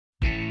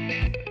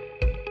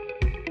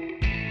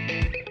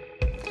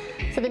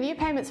So the new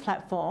payments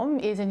platform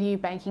is a new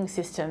banking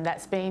system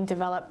that's been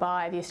developed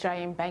by the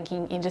Australian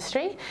banking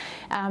industry,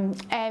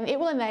 and it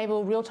will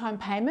enable real-time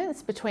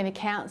payments between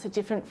accounts of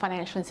different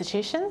financial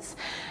institutions,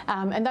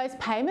 and those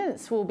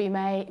payments will be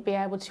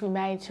able to be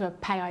made to a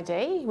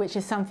PayID, which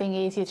is something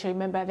easier to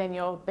remember than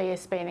your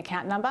BSB and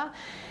account number.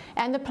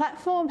 And the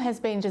platform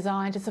has been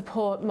designed to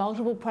support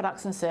multiple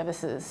products and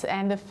services,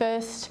 and the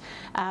first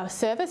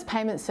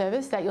payment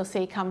service that you'll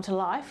see come to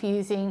life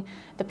using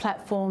the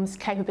platform's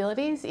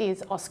capabilities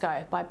is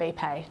Osco by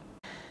BPay.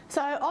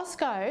 So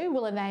Osco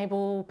will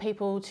enable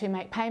people to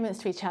make payments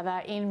to each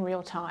other in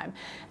real time,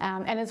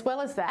 and as well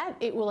as that,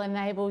 it will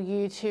enable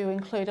you to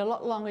include a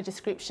lot longer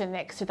description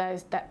next to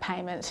that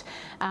payment,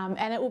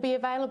 and it will be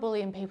available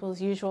in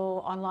people's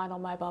usual online or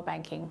mobile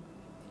banking.